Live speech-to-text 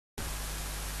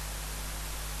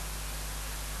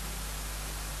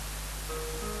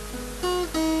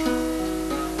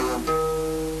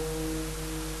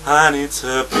I need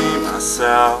to be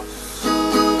myself.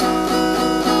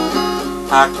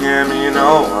 I can't be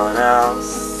no one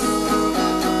else,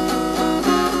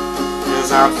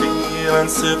 'cause I'm feeling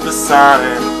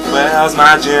supersonic. Where's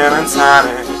my gin and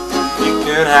tonic? You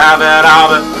can have it all,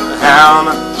 but how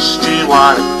much do you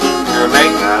want it? To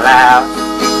make me laugh,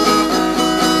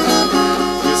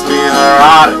 gives me her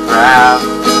autograph.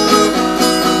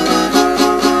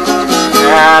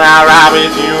 Can I ride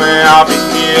with you in your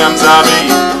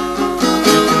BMW?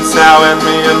 You can sail with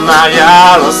me in my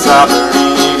yellow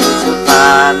submarine. To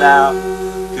find out,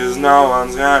 'cause no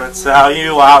one's gonna tell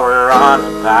you what we're on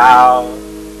about.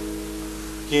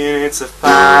 You need to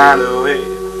find a way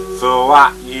for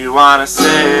what you wanna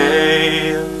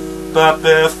say, but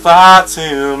before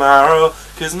tomorrow,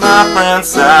 'cause my friend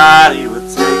said he would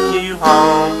take you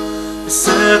home. He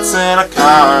sits in a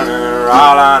corner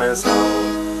all on his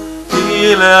own.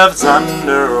 He lives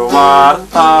under a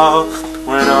waterfall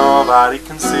where nobody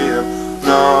can see him,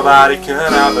 nobody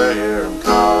can ever hear him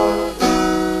call.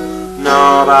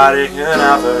 Nobody can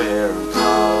ever hear him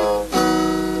call.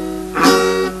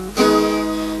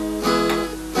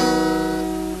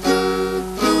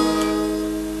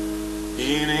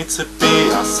 You need to be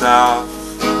yourself.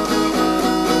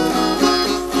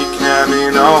 You can't be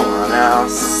no one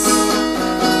else.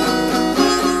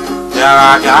 Yeah,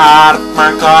 I got a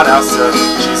friend called Elsa.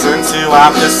 She's into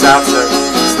Alka-Seltzer.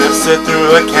 Sniffs it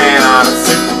through a can on a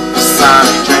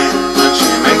Supersonic train, and she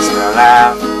makes me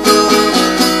laugh.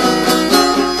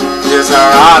 Here's her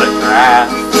autograph,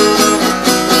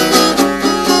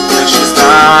 and she's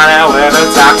done it with a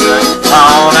doctor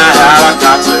on a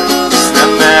helicopter,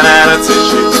 sniffing at a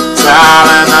tissue,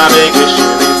 telling the big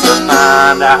issue. Needs to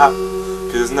find out,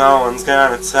 'cause no one's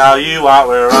gonna tell you what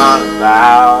we're on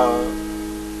about.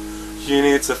 You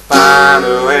need to find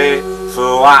a way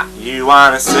for what you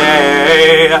wanna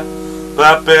say,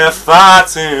 but before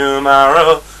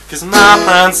tomorrow, 'cause my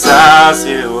friend says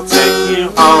he will take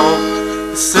you home.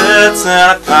 He sits in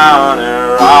a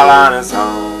corner all on his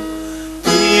own.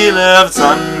 He lives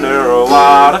under a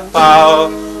waterfall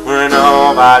where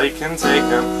nobody can take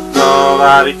him,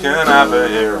 nobody can ever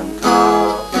hear him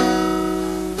call.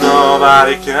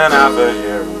 Nobody can ever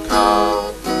hear him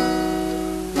call.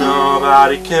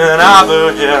 Nobody can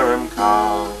ever hear him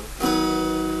call.